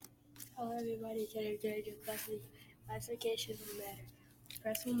Hello everybody, today we're going to do classification of matter.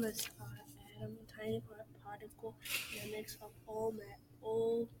 First one is atom, a tiny particle in a mix of all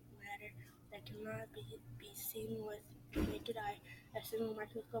matter that cannot be seen with the naked eye. A single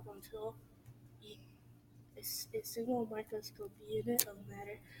microscope a single microscope unit of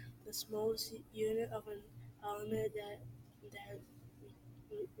matter, the smallest unit of an element that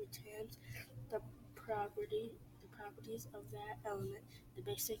retains the properties of that element, the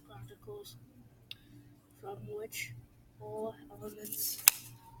basic particles from which all elements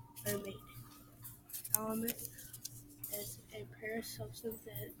are made. Element is a pure substance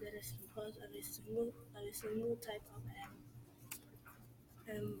that is composed of a single type of atom.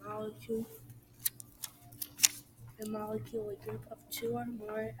 A group of two or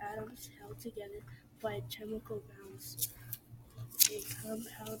more atoms held together by chemical bonds. A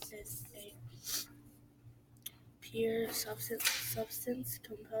compound is a pure substance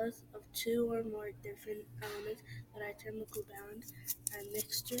composed of two or more different elements that are chemically bound. A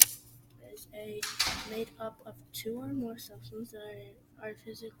mixture is made up of two or more substances that are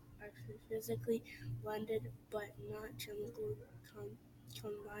physically blended but not chemically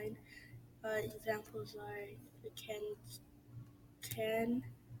combined. Examples are can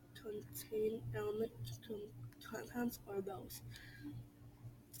contain element compounds or both.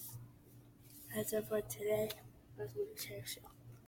 That's it for today. Let's move to the show.